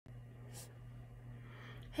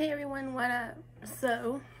Hey everyone, what up?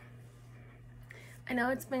 So, I know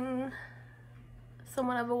it's been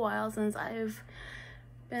somewhat of a while since I've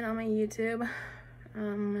been on my YouTube.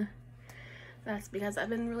 That's because I've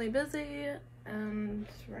been really busy, and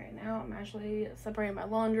right now I'm actually separating my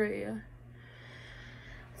laundry.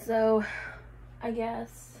 So, I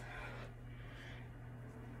guess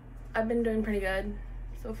I've been doing pretty good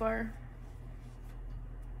so far.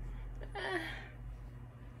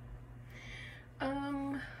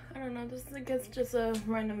 I don't know, this I guess just a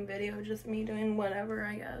random video, just me doing whatever,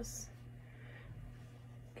 I guess.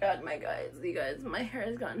 God, you guys, my hair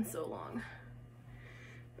has gotten so long.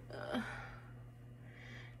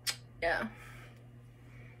 Yeah.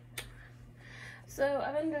 So,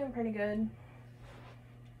 I've been doing pretty good.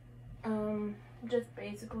 Just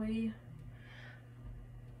basically,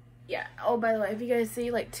 yeah. Oh, by the way, if you guys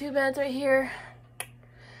see, like, two beds right here,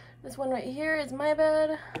 this one right here is my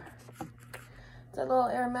bed. That little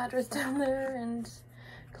air mattress down there, and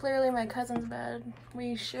clearly my cousin's bed.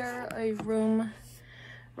 We share a room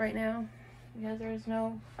right now because there's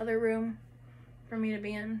no other room for me to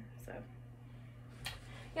be in, so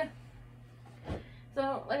yeah.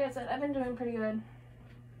 So like I said, I've been doing pretty good,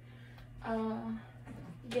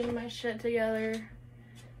 getting my shit together,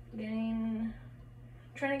 trying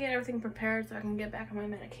to get everything prepared so I can get back on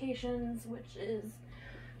my medications, which is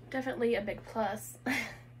definitely a big plus.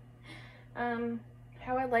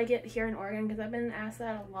 How I like it here in Oregon, because I've been asked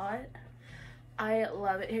that a lot. I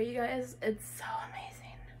love it here, you guys. It's so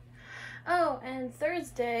amazing. Oh, and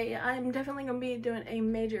Thursday, I'm definitely going to be doing a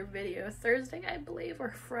major video. Thursday, I believe, or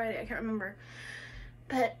Friday, I can't remember.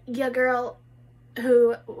 But your girl,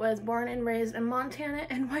 who was born and raised in Montana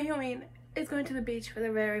and Wyoming, is going to the beach for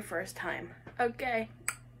the very first time. Okay.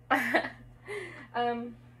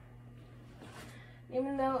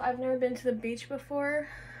 Even though I've never been to the beach before,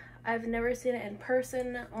 I've never seen it in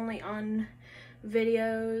person, only on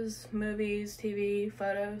videos, movies, TV,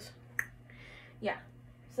 photos. Yeah,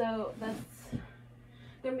 so that's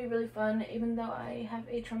gonna be really fun, even though I have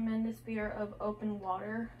a tremendous fear of open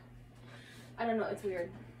water. I don't know, it's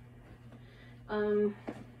weird. I don't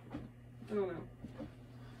know.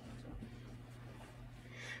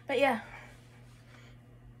 But yeah.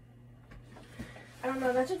 I don't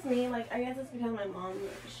know, that's just me. Like, I guess it's because my mom,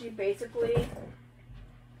 she basically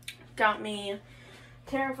got me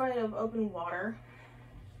terrified of open water,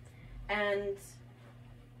 and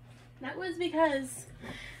that was because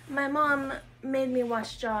my mom made me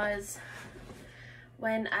watch Jaws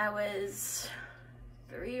when I was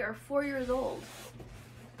 3 or 4 years old,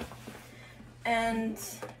 and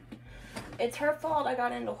it's her fault I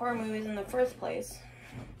got into horror movies in the first place,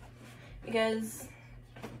 because,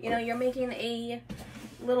 you know, you're making a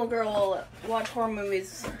little girl watch horror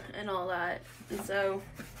movies and all that, and so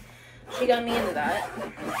she got me into that.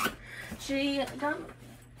 She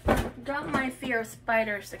got my fear of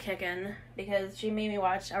spiders to kick in because she made me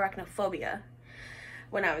watch Arachnophobia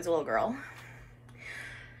when I was a little girl.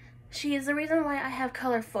 She is the reason why I have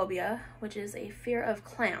color phobia, which is a fear of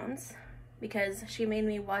clowns, because she made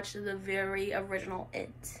me watch the very original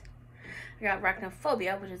It. I got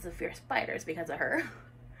arachnophobia, which is the fear of spiders, because of her.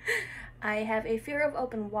 I have a fear of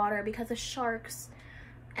open water because of sharks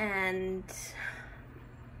and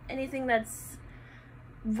anything that's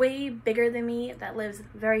way bigger than me that lives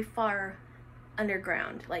very far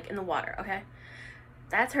underground, like in the water, okay?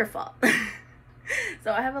 That's her fault.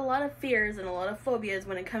 So I have a lot of fears and a lot of phobias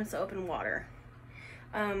when it comes to open water.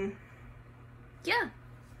 Yeah.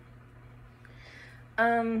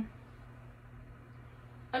 I've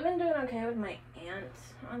been doing okay with my aunt,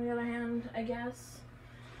 on the other hand, I guess.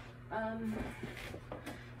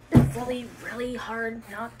 It's really, really hard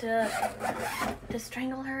not to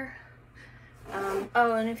strangle her.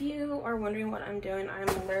 Oh, and if you are wondering what I'm doing, I'm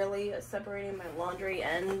literally separating my laundry,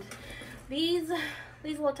 and these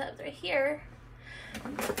little tubs right here,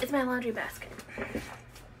 it's my laundry basket.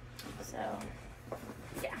 So,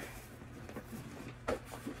 yeah.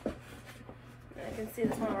 And I can see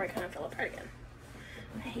this one where it kind of fell apart again.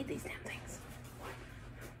 I hate these damn things.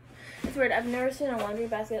 It's weird, I've never seen a laundry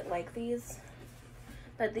basket like these,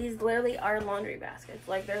 but these literally are laundry baskets,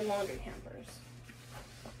 like they're laundry hampers.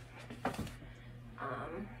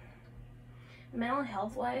 Mental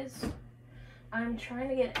health wise, I'm trying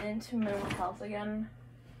to get into mental health again.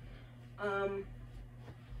 Trying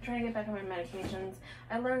to get back on my medications.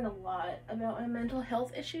 I learned a lot about my mental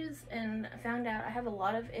health issues and found out I have a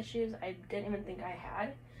lot of issues I didn't even think I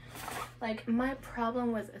had. Like, my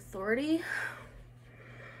problem was authority.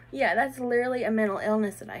 Yeah, that's literally a mental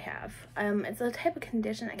illness that I have. It's a type of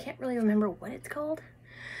condition. I can't really remember what it's called.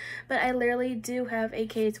 But I literally do have a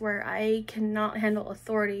case where I cannot handle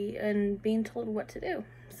authority and being told what to do.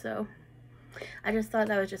 So I just thought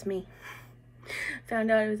that was just me.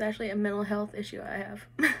 Found out it was actually a mental health issue I have.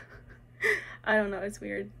 I don't know, it's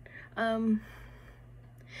weird.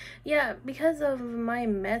 Yeah, because of my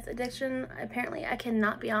meth addiction, apparently I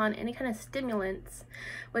cannot be on any kind of stimulants,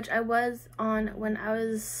 which I was on when I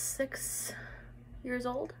was 6 years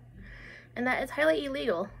old. And that is highly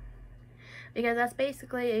illegal, because that's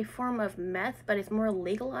basically a form of meth, but it's more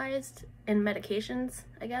legalized in medications,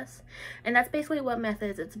 I guess. And that's basically what meth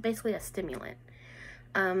is. It's basically a stimulant.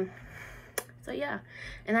 So yeah,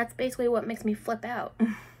 and that's basically what makes me flip out.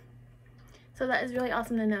 So that is really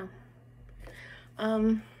awesome to know.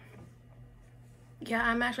 Yeah,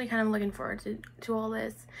 I'm actually kind of looking forward to all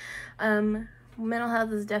this. Mental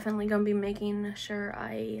health is definitely going to be making sure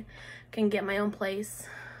I can get my own place.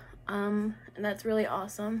 And that's really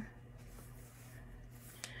awesome.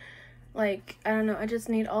 Like, I don't know, I just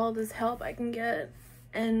need all this help I can get,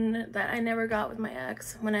 and that I never got with my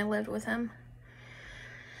ex when I lived with him.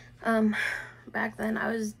 Back then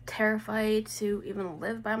I was terrified to even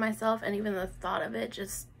live by myself, and even the thought of it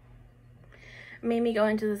just made me go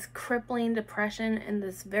into this crippling depression and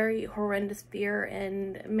this very horrendous fear,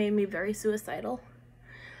 and made me very suicidal.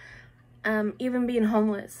 Even being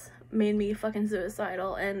homeless made me fucking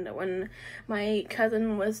suicidal. And when my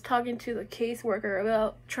cousin was talking to the caseworker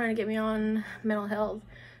about trying to get me on mental health,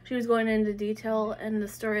 she was going into detail and the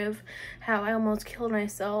story of how I almost killed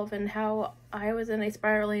myself and how I was in a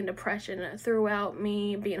spiraling depression throughout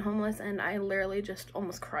me being homeless, and I literally just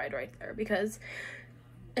almost cried right there, because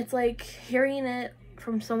it's like hearing it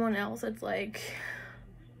from someone else, it's like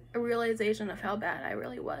a realization of how bad I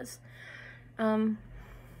really was.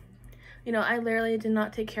 You know, I literally did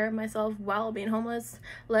not take care of myself while being homeless,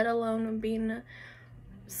 let alone being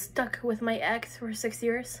stuck with my ex for 6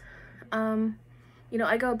 years. You know,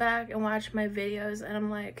 I go back and watch my videos and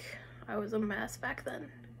I'm like, I was a mess back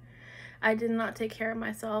then. I did not take care of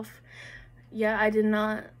myself. Yeah, I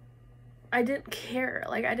didn't care.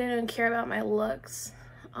 Like, I didn't even care about my looks.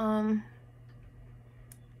 You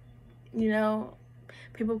know,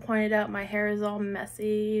 people pointed out my hair is all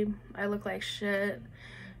messy, I look like shit,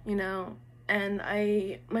 you know, and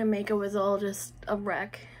my makeup was all just a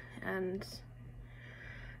wreck. And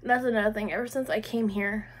that's another thing. Ever since I came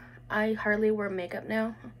here, I hardly wear makeup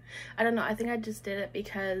now. I don't know, I think I just did it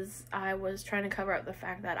because I was trying to cover up the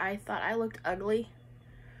fact that I thought I looked ugly.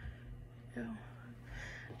 Yeah.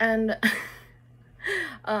 And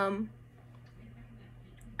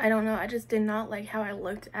I don't know, I just did not like how I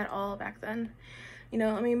looked at all back then. You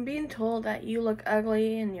know, I mean, being told that you look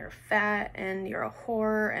ugly and you're fat and you're a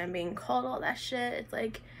whore and being called all that shit, it's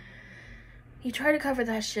like, you try to cover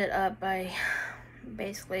that shit up by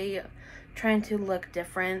basically trying to look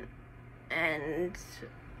different. And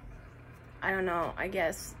I don't know, I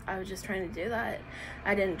guess I was just trying to do that.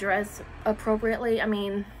 I didn't dress appropriately. I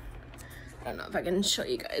mean, I don't know if I can show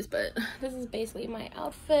you guys, but this is basically my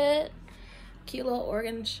outfit. Cute little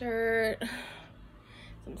organ shirt,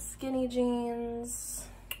 some skinny jeans,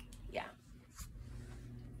 yeah.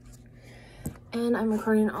 And I'm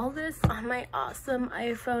recording all this on my awesome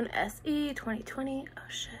iPhone SE 2020. Oh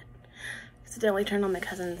shit, accidentally turned on my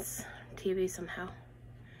cousin's TV somehow.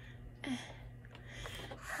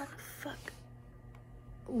 How the fuck?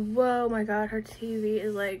 Whoa, my god, her TV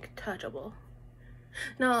is like touchable.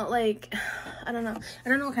 No, like, I don't know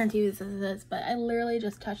what kind of TV this is, but I literally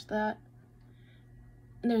just touched that.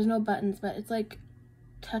 And there's no buttons, but it's like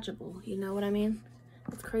touchable, you know what I mean?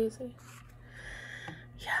 It's crazy.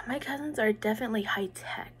 Yeah, my cousins are definitely high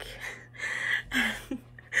tech.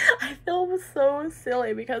 I feel so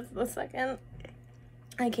silly because the second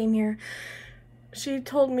I came here, she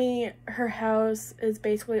told me her house is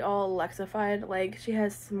basically all Alexified. Like, she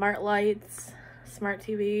has smart lights, smart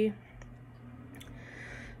TV,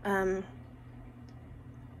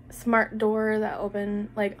 smart door that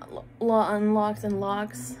unlocks and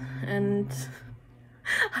locks. And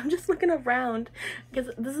I'm just looking around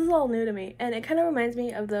because this is all new to me, and it kind of reminds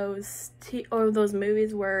me of those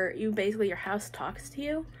movies where your house talks to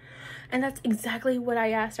you. And that's exactly what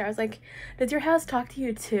I asked her. I was like, does your house talk to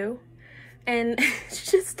you too? And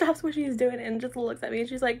she just stops what she's doing and just looks at me, and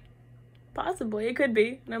she's like, possibly, it could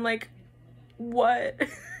be. And I'm like, what?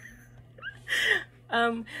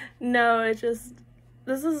 No, it's just,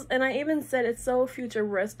 and I even said it's so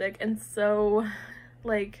futuristic and so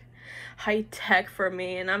like high tech for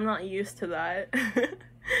me, and I'm not used to that.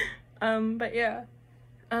 But yeah,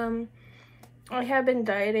 I have been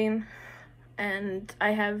dieting and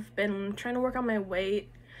I have been trying to work on my weight.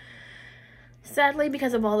 Sadly,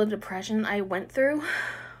 because of all the depression I went through,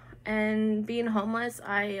 and being homeless,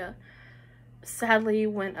 I sadly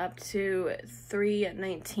went up to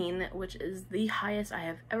 319, which is the highest I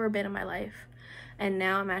have ever been in my life, and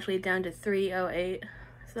now I'm actually down to 308,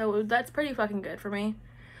 so that's pretty fucking good for me.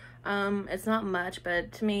 It's not much,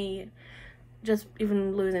 but to me, just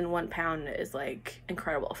even losing 1 pound is like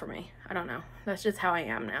incredible for me. I don't know, that's just how I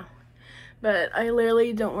am now. But I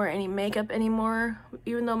literally don't wear any makeup anymore,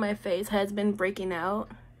 even though my face has been breaking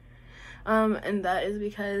out. And that is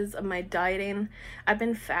because of my dieting. I've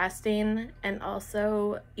been fasting and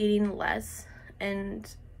also eating less, and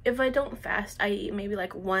if I don't fast, I eat maybe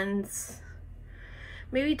like once,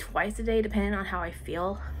 maybe twice a day, depending on how I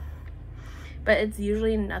feel, but it's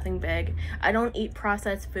usually nothing big. I don't eat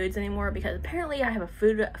processed foods anymore because apparently I have a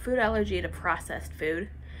food allergy to processed food.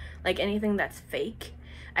 Like anything that's fake,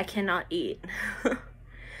 I cannot eat.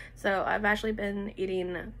 So I've actually been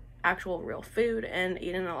eating actual real food and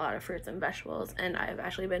eating a lot of fruits and vegetables, and I've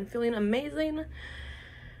actually been feeling amazing.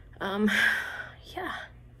 Yeah,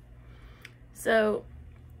 so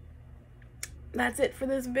that's it for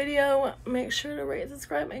this video. Make sure to rate,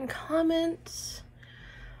 subscribe, and comment,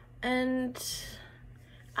 and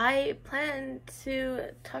I plan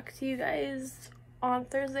to talk to you guys on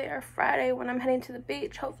Thursday or Friday when I'm heading to the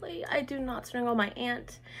beach. Hopefully I do not strangle my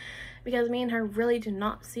aunt, because me and her really do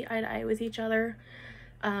not see eye to eye with each other.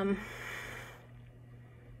 I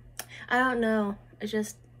don't know, it's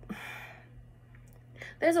just,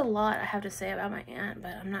 there's a lot I have to say about my aunt,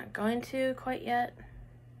 but I'm not going to quite yet.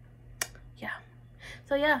 Yeah,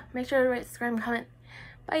 so yeah, make sure to rate, subscribe, and comment.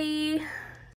 Bye.